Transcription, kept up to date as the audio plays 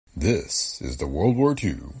This is the World War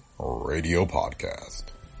II Radio Podcast.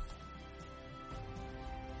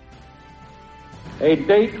 A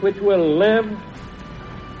date which will live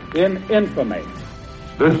in infamy.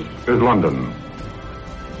 This is London.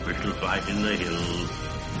 We shall fight in the hills.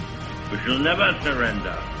 We shall never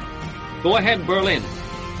surrender. Go ahead, Berlin.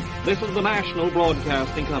 This is the National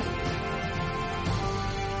Broadcasting Company.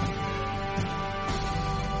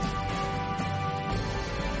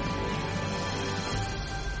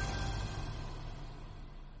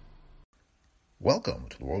 Welcome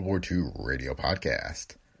to the World War II Radio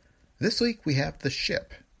Podcast. This week we have The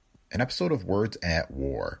Ship, an episode of Words at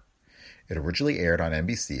War. It originally aired on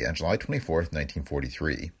NBC on July 24th,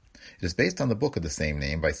 1943. It is based on the book of the same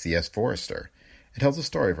name by C.S. Forester. It tells the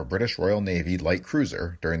story of a British Royal Navy light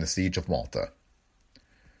cruiser during the Siege of Malta.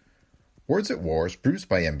 Words at War is produced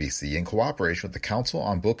by NBC in cooperation with the Council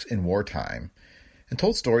on Books in Wartime and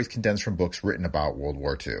told stories condensed from books written about World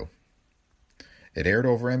War II. It aired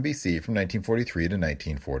over NBC from 1943 to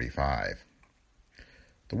 1945.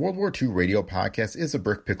 The World War II Radio Podcast is a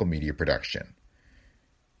Brick Pickle Media production.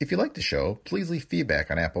 If you like the show, please leave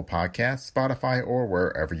feedback on Apple Podcasts, Spotify, or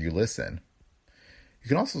wherever you listen. You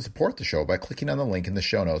can also support the show by clicking on the link in the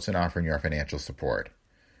show notes and offering your financial support.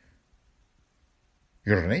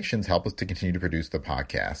 Your donations help us to continue to produce the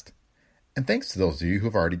podcast. And thanks to those of you who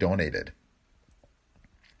have already donated.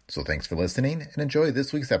 So thanks for listening, and enjoy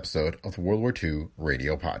this week's episode of the World War II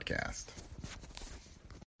Radio Podcast.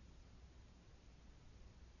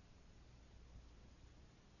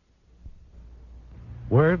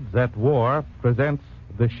 Words at War presents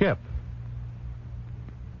The Ship.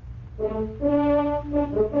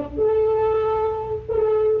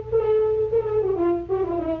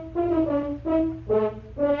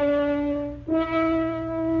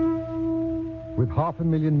 With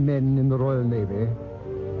 500,000 men in the Royal Navy,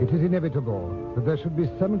 it is inevitable that there should be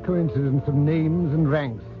some coincidence of names and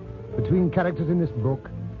ranks between characters in this book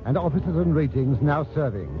and officers and ratings now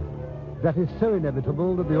serving. That is so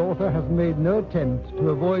inevitable that the author has made no attempt to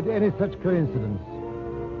avoid any such coincidence.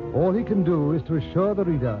 All he can do is to assure the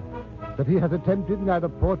reader that he has attempted neither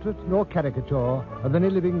portrait nor caricature of any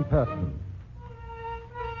living person.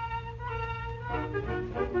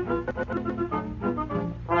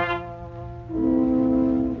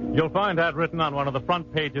 You'll find that written on one of the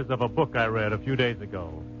front pages of a book I read a few days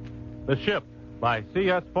ago. The Ship by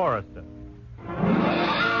C.S. Forester.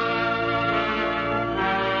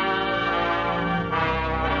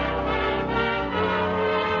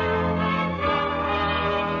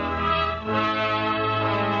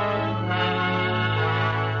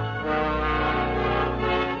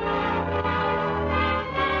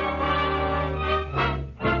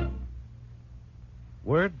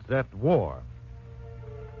 Words at War.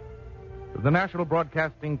 The National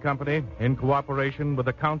Broadcasting Company, in cooperation with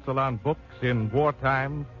the Council on Books in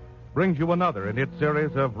Wartime, brings you another in its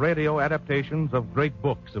series of radio adaptations of great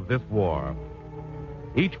books of this war.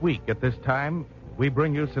 Each week at this time, we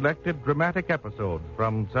bring you selected dramatic episodes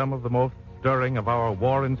from some of the most stirring of our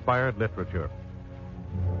war-inspired literature.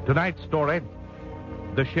 Tonight's story,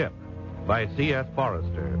 The Ship, by C.S.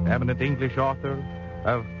 Forester, eminent English author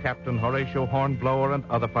of Captain Horatio Hornblower and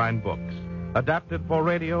other fine books. Adapted for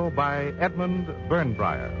radio by Edmund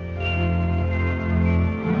Burnbrier.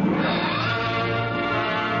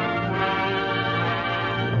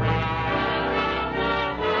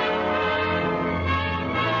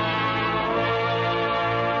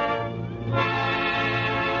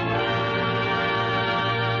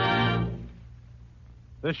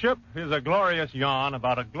 The Ship is a glorious yarn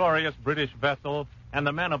about a glorious British vessel and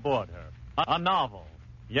the men aboard her. A novel.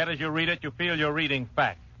 Yet as you read it, you feel you're reading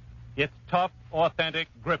fact. It's tough, authentic,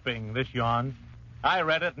 gripping, this yarn. I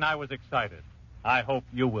read it and I was excited. I hope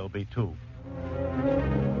you will be, too.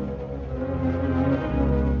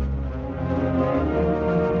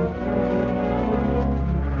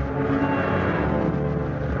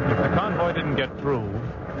 If the convoy didn't get through,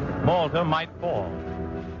 Malta might fall.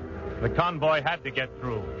 The convoy had to get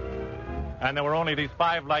through. And there were only these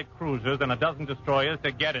 5 light cruisers and a dozen destroyers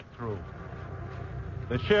to get it through.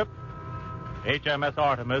 The ship, HMS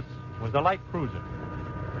Artemis, was a light cruiser.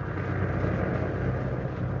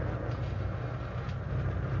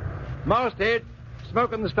 Masthead,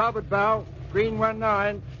 smoke in the starboard bow, green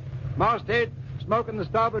 19. Masthead, smoke in the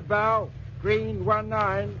starboard bow, green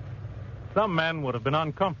 19. Some men would have been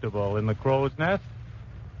uncomfortable in the crow's nest.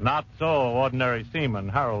 Not so ordinary seaman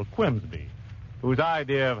Harold Quimsby, whose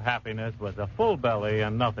idea of happiness was a full belly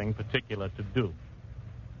and nothing particular to do.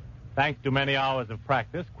 Thanks to many hours of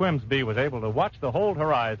practice, Quimsby was able to watch the whole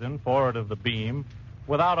horizon forward of the beam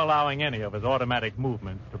without allowing any of his automatic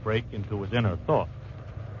movements to break into his inner thoughts.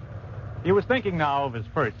 He was thinking now of his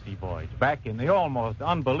first sea voyage, back in the almost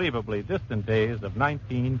unbelievably distant days of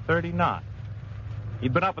 1939.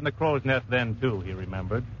 He'd been up in the crow's nest then, too, he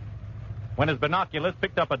remembered, when his binoculars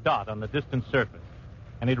picked up a dot on the distant surface,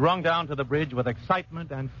 and he'd rung down to the bridge with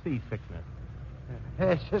excitement and seasickness.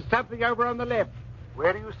 There's something over on the left.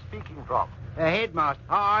 Where are you speaking from? Headmaster.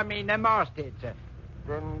 I mean, the masthead, sir.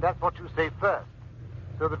 Then that's what you say first,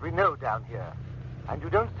 so that we know down here. And you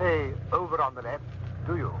don't say over on the left,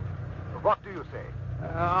 do you? What do you say?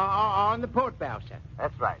 On the port bow, sir.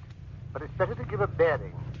 That's right. But it's better to give a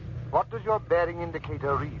bearing. What does your bearing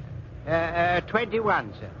indicator read?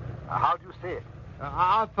 21, sir. How do you say it?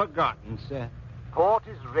 I've forgotten, sir. Port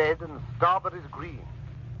is red and starboard is green.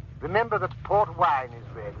 Remember that port wine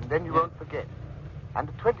is red, and then you won't forget. And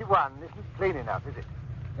the 21 isn't plain enough, is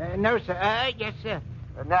it? No, sir. Yes, sir.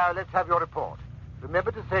 Now, let's have your report.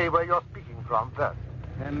 Remember to say where you're speaking from first.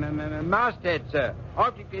 Masthead, sir.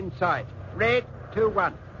 Object in sight. Red,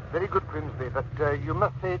 2-1. Very good, Grimsby, but you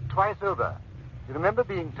must say it twice over. You remember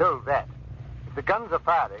being told that. If the guns are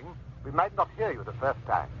firing, we might not hear you the first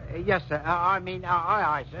time. Yes, sir.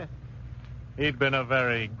 Aye, sir. He'd been a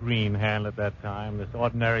very green hand at that time, this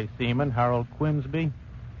ordinary seaman, Harold Quimsby.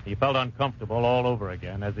 He felt uncomfortable all over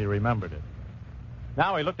again as he remembered it.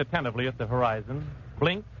 Now he looked attentively at the horizon,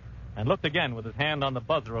 blinked, and looked again with his hand on the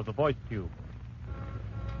buzzer of the voice tube.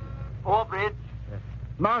 Four bridge.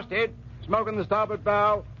 Masthead, smoke on the starboard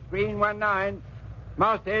bow, green 19.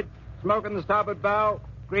 Masthead, smoke on the starboard bow,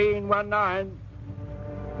 green 19.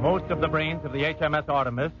 Most of the brains of the HMS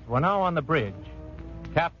Artemis were now on the bridge.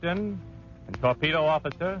 Captain and torpedo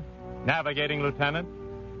officer, navigating lieutenant,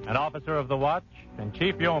 and officer of the watch, and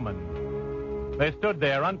chief yeoman. They stood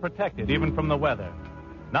there unprotected even from the weather.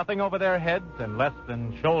 Nothing over their heads and less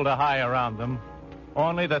than shoulder high around them.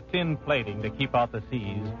 Only the thin plating to keep out the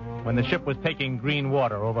seas when the ship was taking green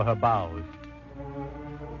water over her bows.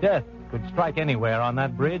 Death could strike anywhere on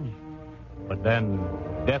that bridge. But then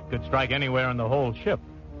death could strike anywhere in the whole ship,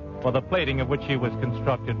 for the plating of which she was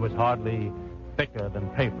constructed was hardly thicker than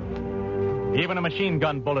paper. Even a machine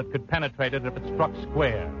gun bullet could penetrate it if it struck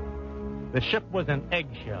square. The ship was an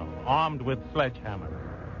eggshell armed with sledgehammers.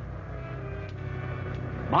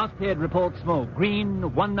 Masthead reports smoke. Green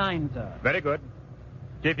 19, sir. Very good.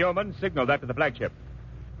 Chief Yeoman, signal that to the flagship.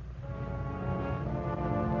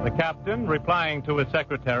 The captain, replying to his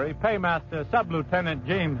secretary, Paymaster Sub-Lieutenant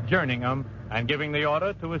James Jerningham, and giving the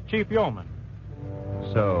order to his chief yeoman.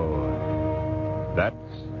 So, that's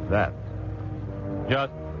that.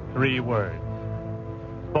 Just 3 words.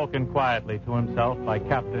 Spoken quietly to himself by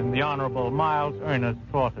Captain the Honorable Miles Ernest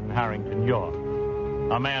Thornton Harrington York,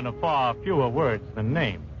 a man of far fewer words than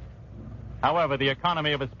names. However, the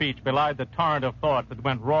economy of his speech belied the torrent of thought that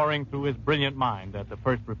went roaring through his brilliant mind at the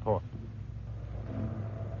first report.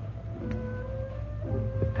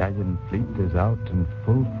 The Italian fleet is out in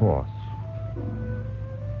full force.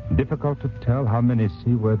 Difficult to tell how many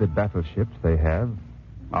seaworthy battleships they have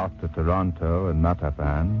after Toronto and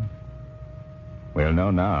Matapan. We'll know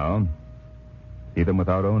now. See them with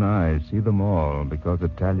our own eyes, see them all, because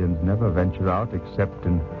Italians never venture out except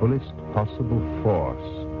in fullest possible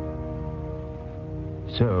force.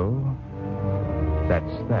 So,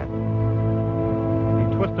 that's that.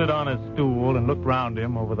 He twisted on his stool and looked round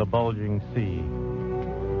him over the bulging sea.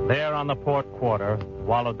 There on the port quarter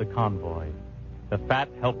wallowed the convoy, the fat,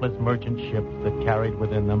 helpless merchant ships that carried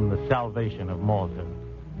within them the salvation of Malta.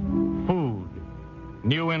 Food,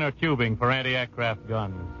 new inner tubing for anti-aircraft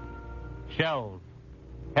guns, shells,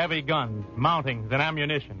 heavy guns, mountings, and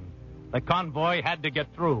ammunition. The convoy had to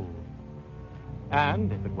get through.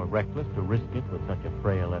 And if it were reckless to risk it with such a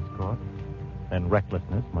frail escort, then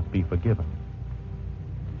recklessness must be forgiven.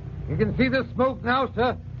 You can see the smoke now,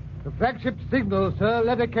 sir. The flagship signal, sir,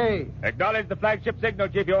 letter K. Acknowledge the flagship signal,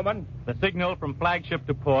 Chief Yeoman. The signal from flagship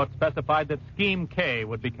to port specified that Scheme K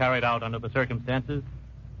would be carried out under the circumstances,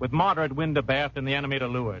 with moderate wind abaft and the enemy to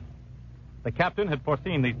leeward. The captain had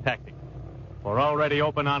foreseen these tactics, for already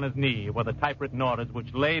open on his knee were the typewritten orders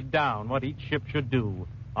which laid down what each ship should do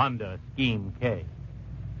under Scheme K.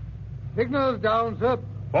 Signal's down, sir.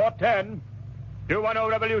 Port 10. 210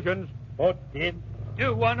 revolutions. Port 10.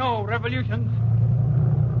 210 revolutions.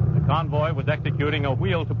 The convoy was executing a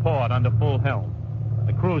wheel to port under full helm.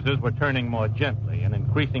 The cruisers were turning more gently and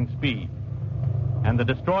increasing speed. And the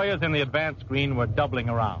destroyers in the advance screen were doubling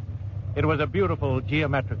around. It was a beautiful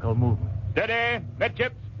geometrical movement. Steady,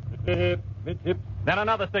 midships. Midships. Then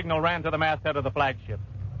another signal ran to the masthead of the flagship.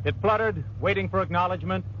 It fluttered, waiting for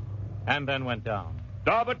acknowledgement, and then went down.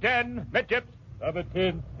 Starboard 10, midships. Starboard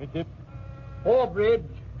 10, midships. Four bridge.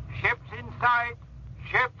 Ships in sight.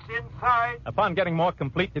 Ships inside. Upon getting more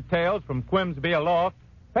complete details from Quimsby aloft,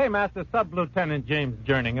 Paymaster Sub-Lieutenant James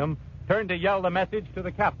Jerningham turned to yell the message to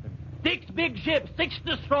the captain. 6 big ships, 6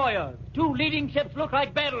 destroyers. 2 leading ships look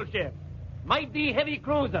like battleships. Might be heavy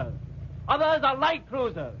cruisers. Others are light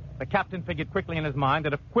cruisers. The captain figured quickly in his mind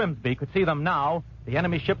that if Quimsby could see them now, the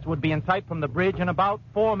enemy ships would be in sight from the bridge in about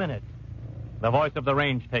 4 minutes. The voice of the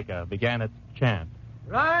range taker began its chant.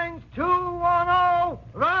 Range 210,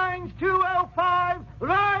 range 205,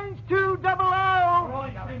 range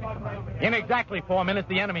 200. In exactly 4 minutes,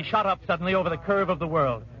 the enemy shot up suddenly over the curve of the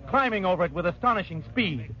world, climbing over it with astonishing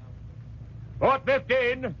speed. Port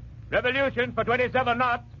 15, revolutions for 27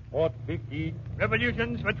 knots. Port 15,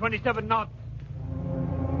 revolutions for 27 knots.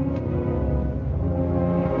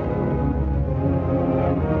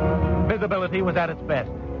 Visibility was at its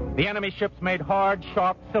best. The enemy ships made hard,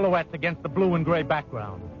 sharp silhouettes against the blue and gray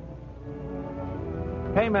background.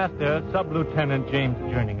 Paymaster Sub-Lieutenant James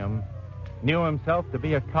Jerningham knew himself to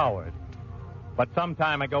be a coward. But some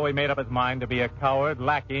time ago he made up his mind to be a coward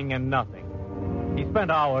lacking in nothing. He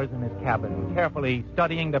spent hours in his cabin carefully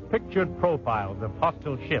studying the pictured profiles of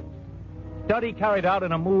hostile ships. Study carried out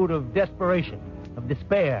in a mood of desperation, of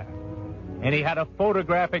despair. And he had a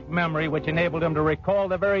photographic memory which enabled him to recall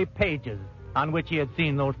the very pages on which he had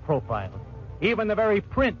seen those profiles, even the very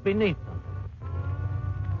print beneath them.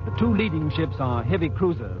 The 2 leading ships are heavy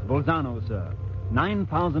cruisers, Bolzano, sir.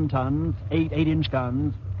 9,000 tons, 8 8-inch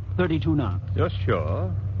guns, 32 knots. You're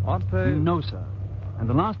sure? Aren't they? No, sir. And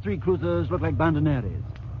the last 3 cruisers look like bandoneres.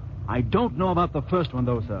 I don't know about the first one,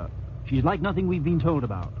 though, sir. She's like nothing we've been told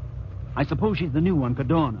about. I suppose she's the new one,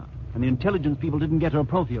 Cadorna, and the intelligence people didn't get her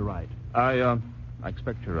profile right. I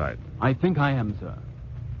expect you're right. I think I am, sir.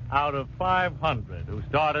 Out of 500 who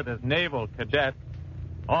started as naval cadets,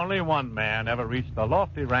 only one man ever reached the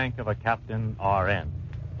lofty rank of a captain RN.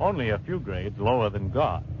 Only a few grades lower than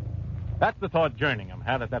God. That's the thought Jerningham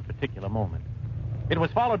had at that particular moment. It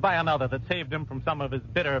was followed by another that saved him from some of his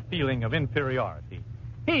bitter feeling of inferiority.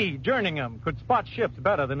 He, Jerningham, could spot ships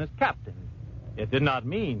better than his captain. It did not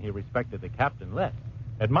mean he respected the captain less,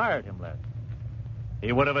 admired him less.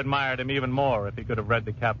 He would have admired him even more if he could have read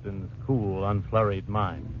the captain's cool, unflurried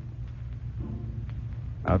mind.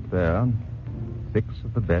 Out there, 6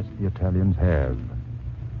 of the best the Italians have.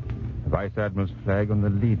 The Vice Admiral's flag on the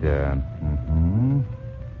leader.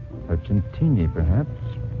 Argentini, perhaps.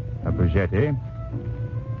 A Brigetti.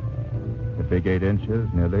 The big 8 inches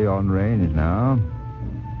nearly on range now.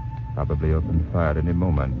 Probably open fire any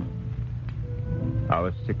moment.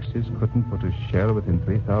 Our 6s couldn't put a shell within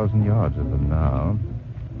 3,000 yards of them now.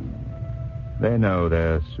 They know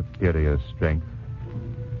their superior strength.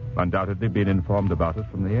 Undoubtedly been informed about it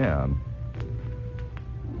from the air.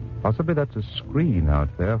 Possibly that's a screen out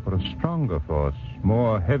there for a stronger force.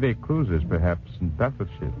 More heavy cruisers, perhaps, and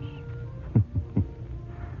battleships.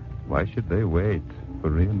 Why should they wait for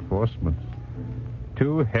reinforcements?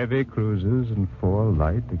 2 heavy cruisers and 4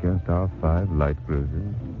 light against our 5 light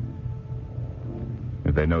cruisers.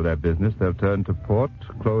 If they know their business, they'll turn to port,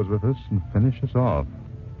 close with us, and finish us off.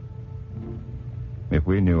 If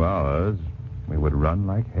we knew ours, we would run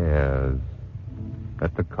like hares.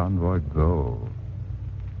 Let the convoy go.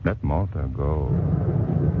 Let Malta go.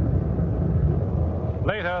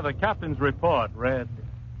 Later, the captain's report read,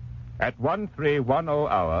 At 1310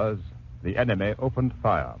 hours, the enemy opened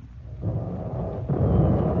fire.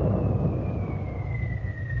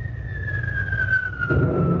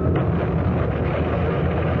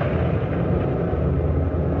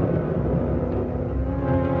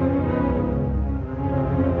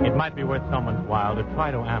 It might be worth someone's while to try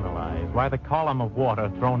to analyze why the column of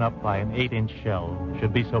water thrown up by an 8-inch shell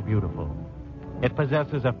should be so beautiful. It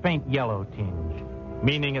possesses a faint yellow tinge,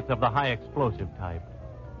 meaning it's of the high explosive type,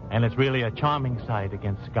 and it's really a charming sight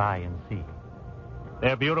against sky and sea.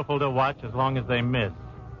 They're beautiful to watch as long as they miss,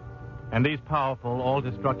 and these powerful,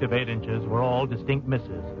 all-destructive 8 inches were all distinct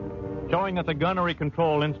misses, showing that the gunnery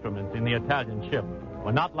control instruments in the Italian ship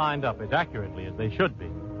were not lined up as accurately as they should be.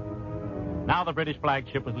 Now the British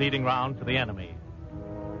flagship was leading round to the enemy.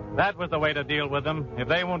 That was the way to deal with them. If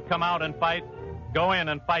they won't come out and fight, go in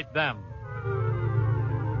and fight them.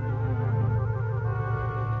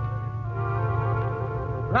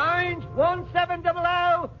 Range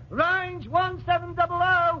 1700! Range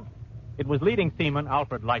 1700! It was leading seaman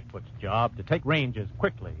Alfred Lightfoot's job to take ranges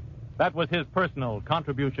quickly. That was his personal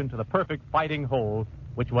contribution to the perfect fighting whole,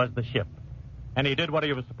 which was the ship. And he did what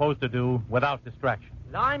he was supposed to do without distraction.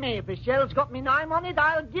 Blimey, if a shell's got me name on it,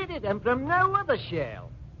 I'll get it, and from no other shell.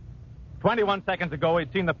 21 seconds ago,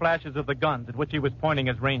 he'd seen the flashes of the guns at which he was pointing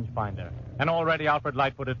his rangefinder, and already Alfred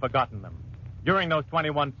Lightfoot had forgotten them. During those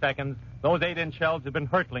 21 seconds, Those 8-inch shells had been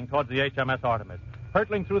hurtling towards the HMS Artemis,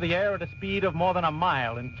 hurtling through the air at a speed of more than a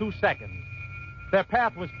mile in 2 seconds. Their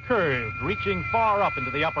path was curved, reaching far up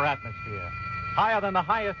into the upper atmosphere, higher than the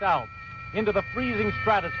highest Alps, into the freezing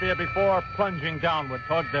stratosphere before plunging downward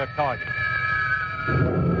towards their target.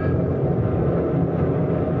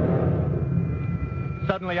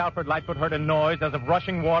 Suddenly, Alfred Lightfoot heard a noise as of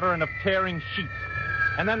rushing water and of tearing sheets.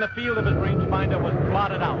 And then the field of his rangefinder was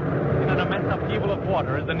blotted out in an immense upheaval of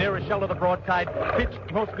water as the nearest shell of the broadside pitched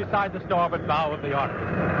close beside the starboard bow of the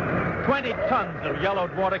Artemis. 20 tons of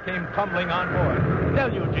yellowed water came tumbling on board,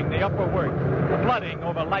 deluging the upper works, flooding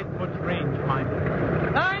over Lightfoot's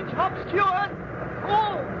rangefinder. Lines, hop, steward!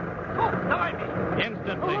 Blimey!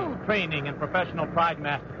 Instantly, training and professional pride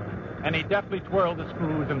mastered him, and he deftly twirled the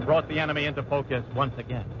screws and brought the enemy into focus once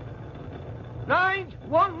again. Lines,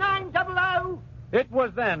 1900! It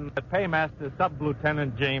was then that Paymaster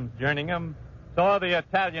Sub-Lieutenant James Jerningham saw the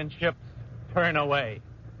Italian ships turn away,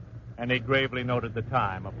 and he gravely noted the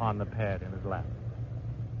time upon the pad in his lap.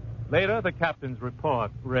 Later, the captain's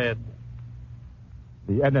report read,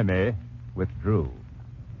 The enemy withdrew.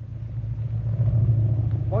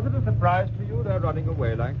 Was it a surprise to you they're running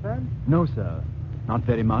away like that? No, sir. Not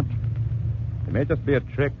very much. It may just be a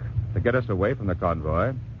trick to get us away from the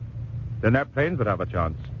convoy. Then their planes would have a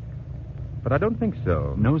chance. But I don't think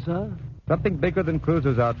so. No, sir? Something bigger than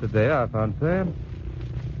cruisers out today, I fancy.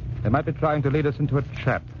 They might be trying to lead us into a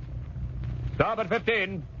trap. Starboard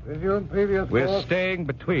 15. Resume previous We're course. staying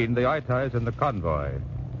between the Itais and the convoy.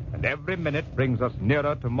 And every minute brings us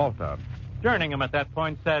nearer to Malta. Jerningham at that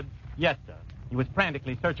point said, yes, sir. He was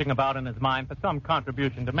frantically searching about in his mind for some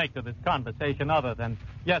contribution to make to this conversation other than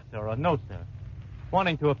yes, sir, or no, sir.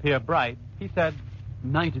 Wanting to appear bright, he said,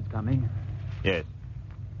 Night is coming. Yes.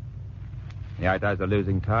 The Itais are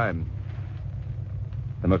losing time.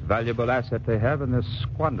 The most valuable asset they have, and they're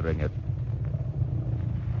squandering it.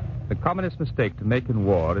 The commonest mistake to make in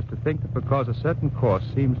war is to think that because a certain course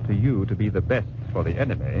seems to you to be the best for the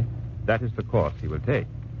enemy, that is the course he will take.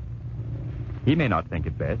 He may not think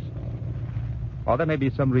it best, or there may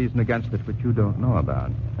be some reason against it which you don't know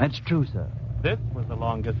about. That's true, sir. This was the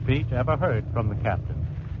longest speech ever heard from the captain.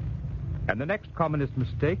 And the next commonest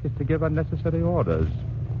mistake is to give unnecessary orders.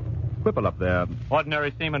 Whipple up there.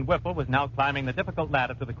 Ordinary Seaman Whipple was now climbing the difficult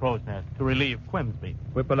ladder to the crow's nest to relieve Quimsby.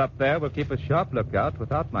 Whipple up there will keep a sharp lookout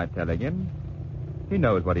without my telling him. He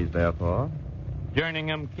knows what he's there for.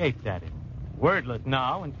 Jerningham gaped at him, wordless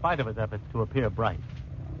now in spite of his efforts to appear bright.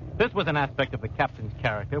 This was an aspect of the captain's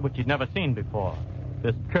character which he'd never seen before.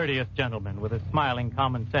 This courteous gentleman with his smiling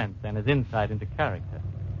common sense and his insight into character.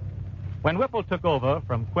 When Whipple took over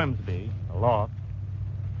from Quimsby, aloft,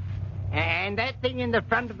 And that thing in the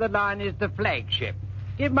front of the line is the flagship.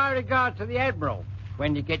 Give my regards to the Admiral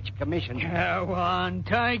when you get your commission. Go on,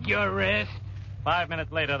 take your rest. 5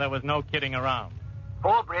 minutes later, there was no kidding around.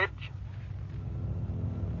 Forebridge.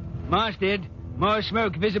 Masthead, more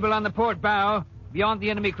smoke visible on the port bow, beyond the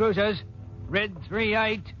enemy cruisers. Red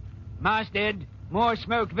 3-8. Masthead, more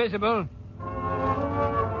smoke visible.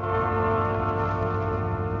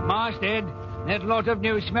 Masthead, that lot of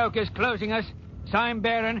new smoke is closing us. Sign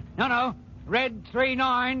bearing. No. Red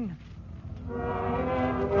 3-9.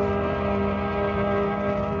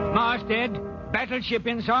 Masthead, battleship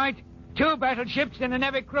in sight. 2 battleships and a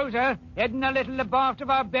navy cruiser heading a little abaft of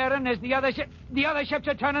our bearing as the other ships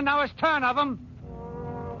are turning now astern of them.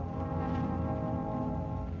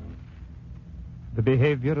 The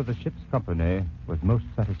behavior of the ship's company was most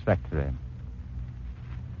satisfactory.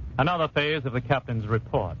 Another phase of the captain's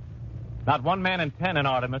report. Not 1 man in 10 in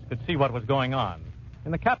Artemis could see what was going on.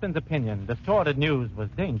 In the captain's opinion, distorted news was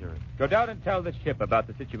dangerous. Go down and tell the ship about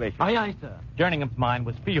the situation. Aye, sir. Jerningham's mind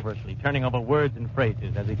was feverishly turning over words and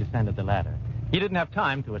phrases as he descended the ladder. He didn't have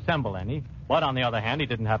time to assemble any, but on the other hand, he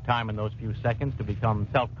didn't have time in those few seconds to become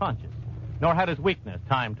self-conscious, nor had his weakness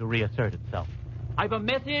time to reassert itself. I've a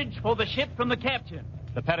message for the ship from the captain.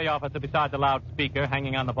 The petty officer beside the loudspeaker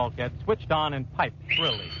hanging on the bulkhead switched on and piped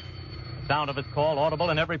shrilly. The sound of his call audible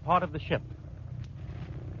in every part of the ship.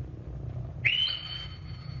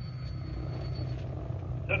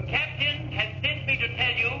 The captain has sent me to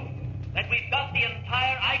tell you that we've got the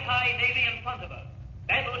entire Itai Navy in front of us.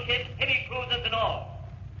 Battleships, heavy cruisers, and all.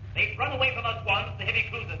 They've run away from us once, the heavy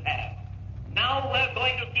cruisers have. Now we're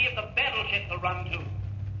going to see if the battleships will run too.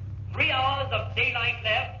 3 hours of daylight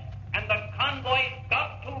left, and the convoy's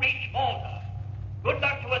got to reach Malta. Good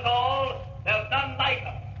luck to us all. There's none like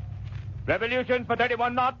us. Revolution for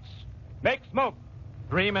 31 knots. Make smoke.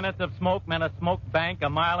 3 minutes of smoke meant a smoke bank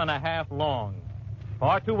 1.5 miles long.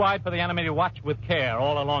 Far too wide for the enemy to watch with care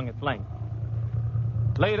all along its length.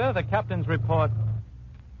 Later, the captain's report.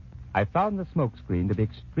 I found the smoke screen to be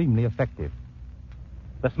extremely effective.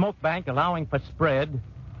 The smoke bank allowing for spread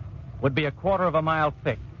would be 1/4 of a mile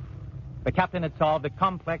thick. The captain had solved a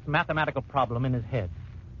complex mathematical problem in his head.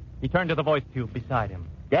 He turned to the voice tube beside him.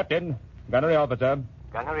 Captain, gunnery officer.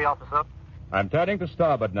 Gunnery officer. I'm turning to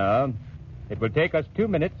starboard now. It will take us 2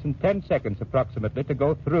 minutes and 10 seconds approximately to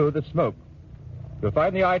go through the smoke. You'll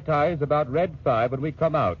find the eye ties about red 5 when we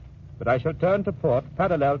come out, but I shall turn to port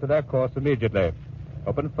parallel to their course immediately.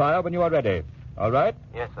 Open fire when you are ready. All right?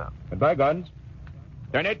 Yes, sir. Goodbye, guns.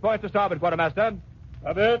 Turn 8 points to starboard, quartermaster.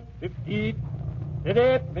 Starboard, 15. Hit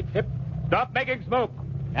it, midship. Stop making smoke.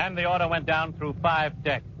 And the order went down through 5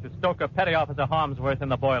 decks to Stoker Petty Officer Harmsworth in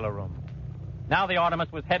the boiler room. Now the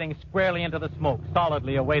Artemis was heading squarely into the smoke,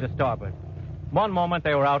 solidly away to starboard. One moment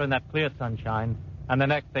they were out in that clear sunshine, and the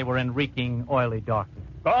next they were in reeking, oily darkness.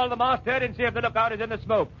 Call the masthead and see if the lookout is in the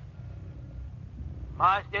smoke.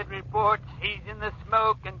 Masthead reports he's in the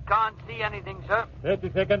smoke and can't see anything, sir.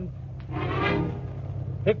 30 seconds.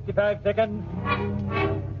 55 seconds.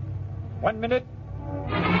 1 minute.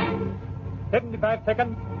 75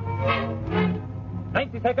 seconds.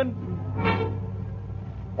 90 seconds.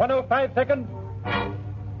 105 seconds.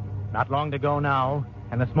 Not long to go now,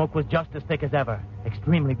 and the smoke was just as thick as ever.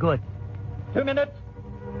 Extremely good. 2 minutes.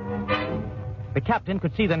 The captain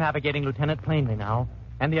could see the navigating lieutenant plainly now,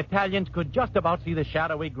 and the Italians could just about see the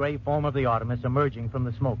shadowy gray form of the Artemis emerging from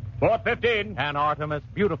the smoke. Port 15. And Artemis,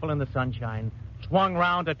 beautiful in the sunshine, swung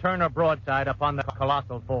round to turn her broadside upon the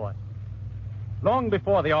colossal force. Long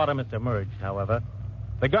before the Artemis emerged, however,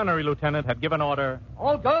 the gunnery lieutenant had given order,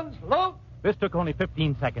 "All guns, load!" This took only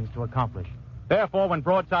 15 seconds to accomplish. Therefore, when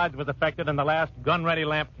broadsides was effected and the last gun-ready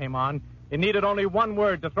lamp came on, it needed only one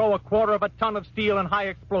word to throw 1/4 of a ton of steel and high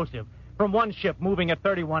explosive from one ship moving at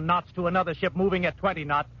 31 knots to another ship moving at 20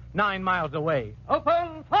 knots, 9 miles away.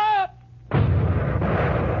 Open fire!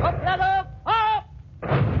 Up, ladder, up!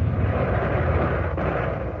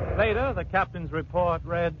 Later, the captain's report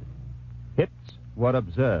read, Hits were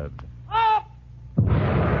observed. Up!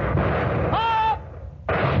 Up!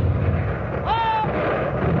 Up!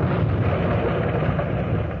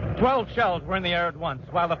 12 shells were in the air at once,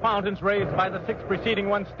 while the fountains raised by the 6 preceding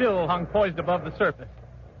ones still hung poised above the surface.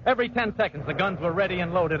 Every 10 seconds, the guns were ready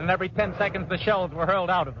and loaded, and every 10 seconds, the shells were hurled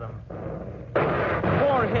out of them.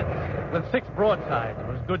 4 hits with 6 broadsides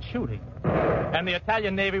was good shooting. And the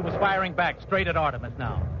Italian Navy was firing back straight at Artemis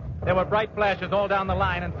now. There were bright flashes all down the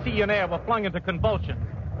line, and sea and air were flung into convulsions.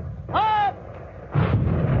 Up!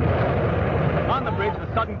 On the bridge,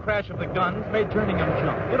 the sudden crash of the guns made Jerningham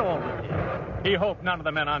jump. It always did. He hoped none of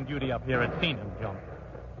the men on duty up here had seen him jump.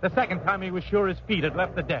 The second time, he was sure his feet had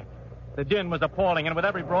left the deck. The din was appalling, and with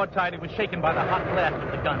every broadside, he was shaken by the hot blast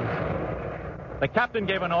of the guns. The captain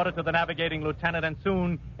gave an order to the navigating lieutenant, and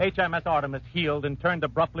soon HMS Artemis heeled and turned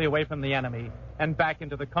abruptly away from the enemy and back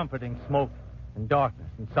into the comforting smoke and darkness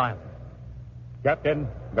and silence. Captain,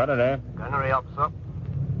 gunnery. Gunnery officer.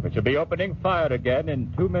 We shall be opening fire again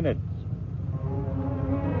in 2 minutes.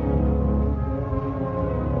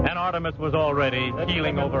 And Artemis was already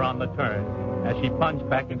heeling over on the turn as she plunged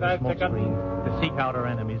back into the smoke screen to seek out her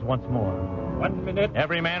enemies once more. 1 minute.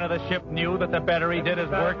 Every man of the ship knew that the better he did his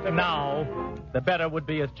work now, the better would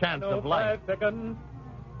be his chance of life. 5 seconds.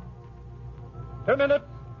 2 minutes.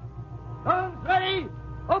 Guns ready!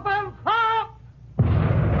 Open fire!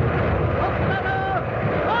 Up, ladder,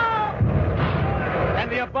 up!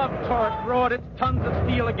 And the above turret roared its tons of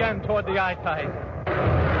steel again toward the eye ties.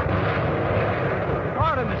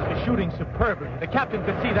 Artemis was shooting superbly. The captain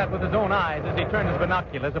could see that with his own eyes as he turned his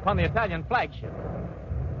binoculars upon the Italian flagship.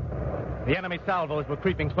 The enemy salvos were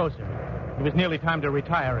creeping closer. It was nearly time to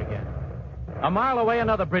retire again. A mile away,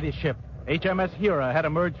 another British ship, HMS Hera, had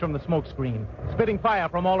emerged from the smoke screen, spitting fire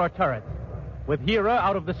from all her turrets. With Hera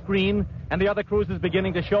out of the screen and the other cruisers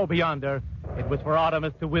beginning to show beyond her, it was for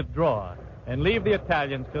Artemis to withdraw and leave the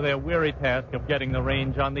Italians to their weary task of getting the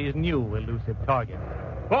range on these new elusive targets.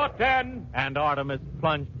 Port 10! And Artemis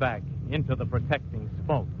plunged back into the protecting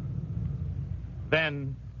smoke.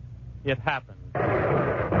 Then it happened.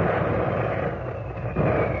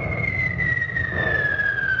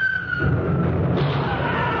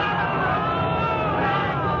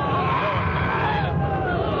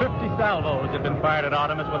 50 salvos had been fired at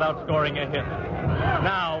Artemis without scoring a hit.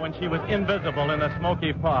 Now, when she was invisible in the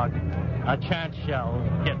smoky fog, a chance shell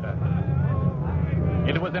hit her.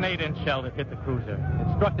 It was an 8-inch shell that hit the cruiser.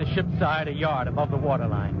 It struck the ship's side a yard above the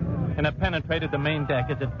waterline, and it penetrated the main deck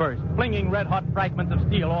as it burst, flinging red-hot fragments of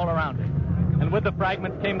steel all around it. And with the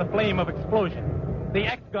fragments came the flame of explosion. The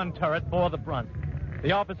X-gun turret bore the brunt.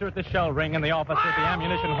 The officer at the shell ring and the officer at the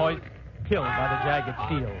ammunition hoist killed by the jagged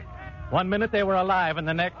steel. 1 minute they were alive, and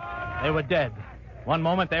the next, They were dead. One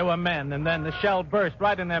moment they were men, and then the shell burst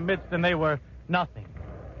right in their midst, and they were nothing.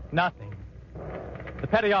 Nothing. The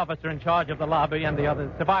petty officer in charge of the lobby and the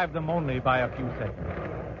others survived them only by a few seconds.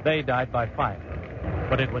 They died by fire,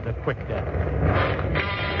 but it was a quick death.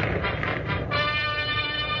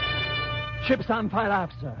 Ship's on fire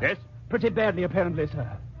aft, sir. Yes? Pretty badly, apparently,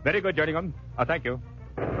 sir. Very good, Jerningham. Thank you.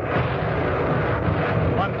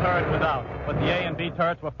 One turret was out, but the A and B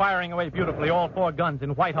turrets were firing away beautifully, all 4 guns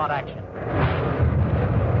in white-hot action.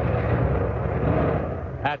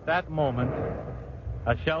 At that moment,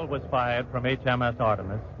 a shell was fired from HMS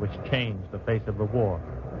Artemis, which changed the face of the war,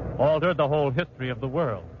 altered the whole history of the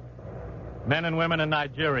world. Men and women in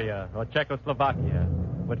Nigeria or Czechoslovakia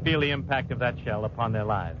would feel the impact of that shell upon their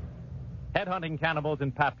lives. Headhunting cannibals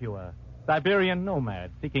in Papua, Siberian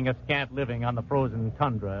nomads seeking a scant living on the frozen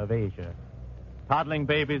tundra of Asia, toddling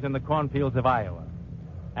babies in the cornfields of Iowa,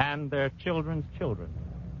 and their children's children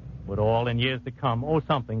would all in years to come owe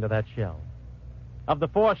something to that shell. Of the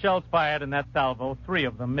 4 shells fired in that salvo, 3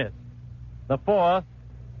 of them missed. The 4th,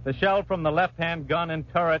 the shell from the left-hand gun in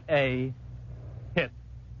turret A, hit.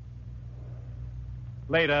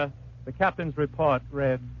 Later, the captain's report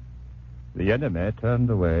read, "The enemy turned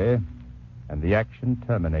away, and the action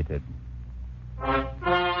terminated."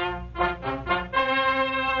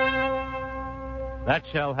 That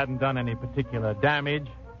shell hadn't done any particular damage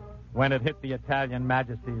when it hit the Italian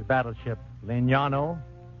Majesty's battleship Lignano,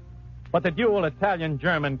 but the dual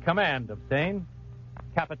Italian-German command of Seine,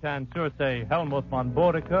 Capitan Surse Helmuth von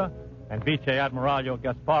Boudicca and Vice Admiral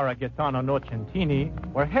Gaspara Gaetano Nocentini,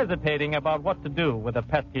 were hesitating about what to do with the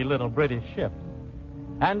pesky little British ships.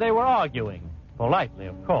 And they were arguing, politely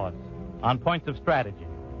of course, on points of strategy.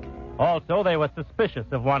 Also, they were suspicious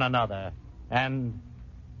of one another, and,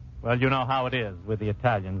 well, you know how it is with the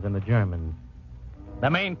Italians and the Germans. The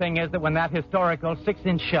main thing is that when that historical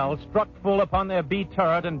 6-inch shell struck full upon their B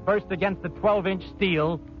turret and burst against the 12-inch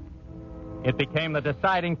steel, it became the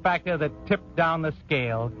deciding factor that tipped down the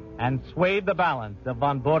scale and swayed the balance of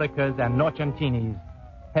von Boudicca's and Nocentini's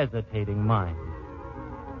hesitating minds.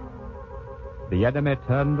 The enemy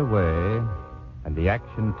turned away, and the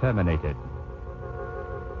action terminated.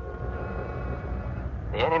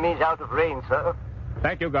 The enemy's out of range, sir.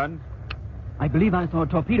 Thank you, guns. I believe I saw a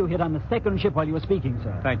torpedo hit on the second ship while you were speaking,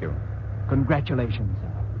 sir. Thank you. Congratulations,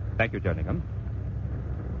 sir. Thank you, Jerningham.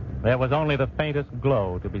 There was only the faintest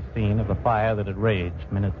glow to be seen of the fire that had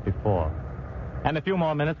raged minutes before. And a few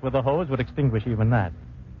more minutes with the hose would extinguish even that.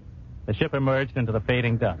 The ship emerged into the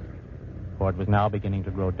fading dusk, for it was now beginning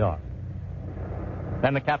to grow dark.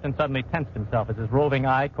 Then the captain suddenly tensed himself as his roving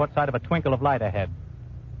eye caught sight of a twinkle of light ahead.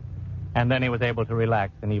 And then he was able to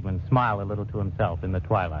relax and even smile a little to himself in the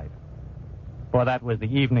twilight. For that was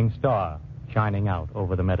the evening star shining out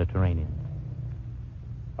over the Mediterranean.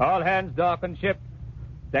 All hands darken ship.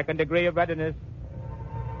 Second degree of readiness.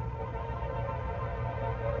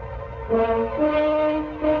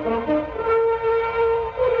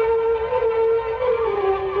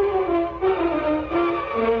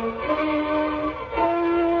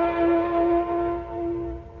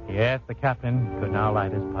 Yes, the captain could now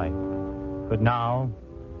light his pipe. Could now,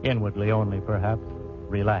 inwardly only perhaps,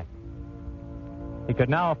 relax. He could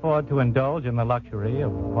now afford to indulge in the luxury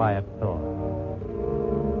of quiet thought.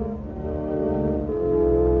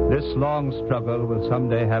 This long struggle will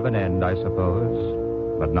someday have an end, I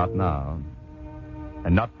suppose, but not now,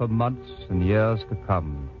 and not for months and years to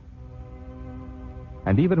come.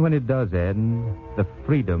 And even when it does end, the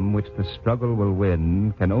freedom which the struggle will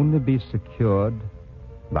win can only be secured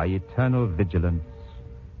by eternal vigilance,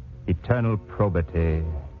 eternal probity,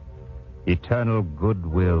 eternal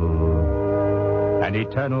goodwill, and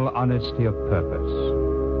eternal honesty of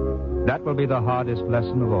purpose. That will be the hardest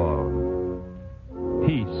lesson of all.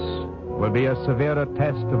 Peace will be a severer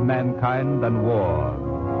test of mankind than war.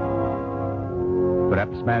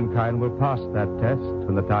 Perhaps mankind will pass that test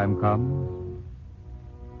when the time comes.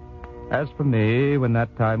 As for me, when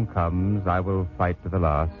that time comes, I will fight to the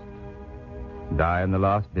last, die in the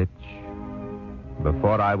last ditch,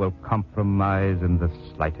 before I will compromise in the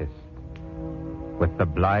slightest with the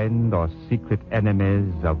blind or secret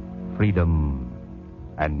enemies of freedom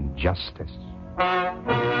and justice.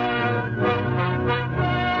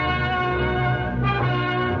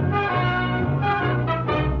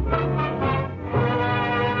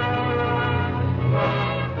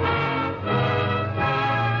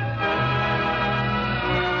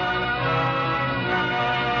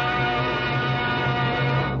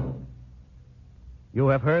 You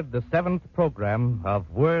have heard the 7th program of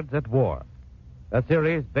Words at War, a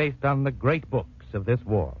series based on the great books of this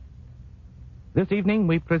war. This evening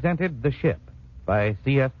we presented The Ship, by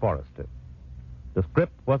C.S. Forrester. The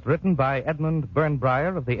script was written by Edmund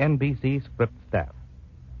Burnbreyer of the NBC script staff.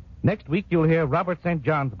 Next week, you'll hear Robert St.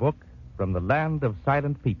 John's book, From the Land of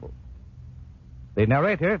Silent People. The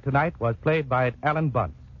narrator tonight was played by Alan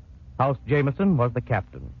Bunce. House Jameson was the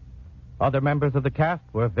captain. Other members of the cast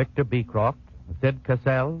were Victor Beecroft, Sid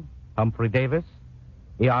Cassell, Humphrey Davis,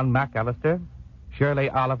 Ian McAllister, Shirley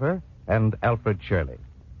Oliver, and Alfred Shirley.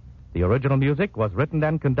 The original music was written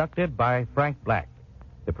and conducted by Frank Black.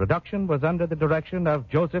 The production was under the direction of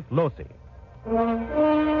Joseph Losey.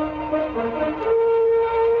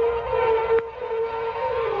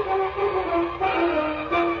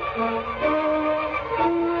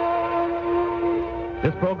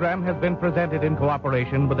 This program has been presented in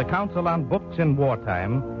cooperation with the Council on Books in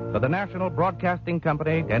Wartime for the National Broadcasting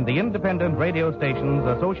Company and the independent radio stations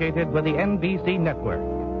associated with the NBC network.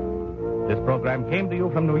 This program came to you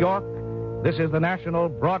from New York. This is the National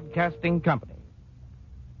Broadcasting Company.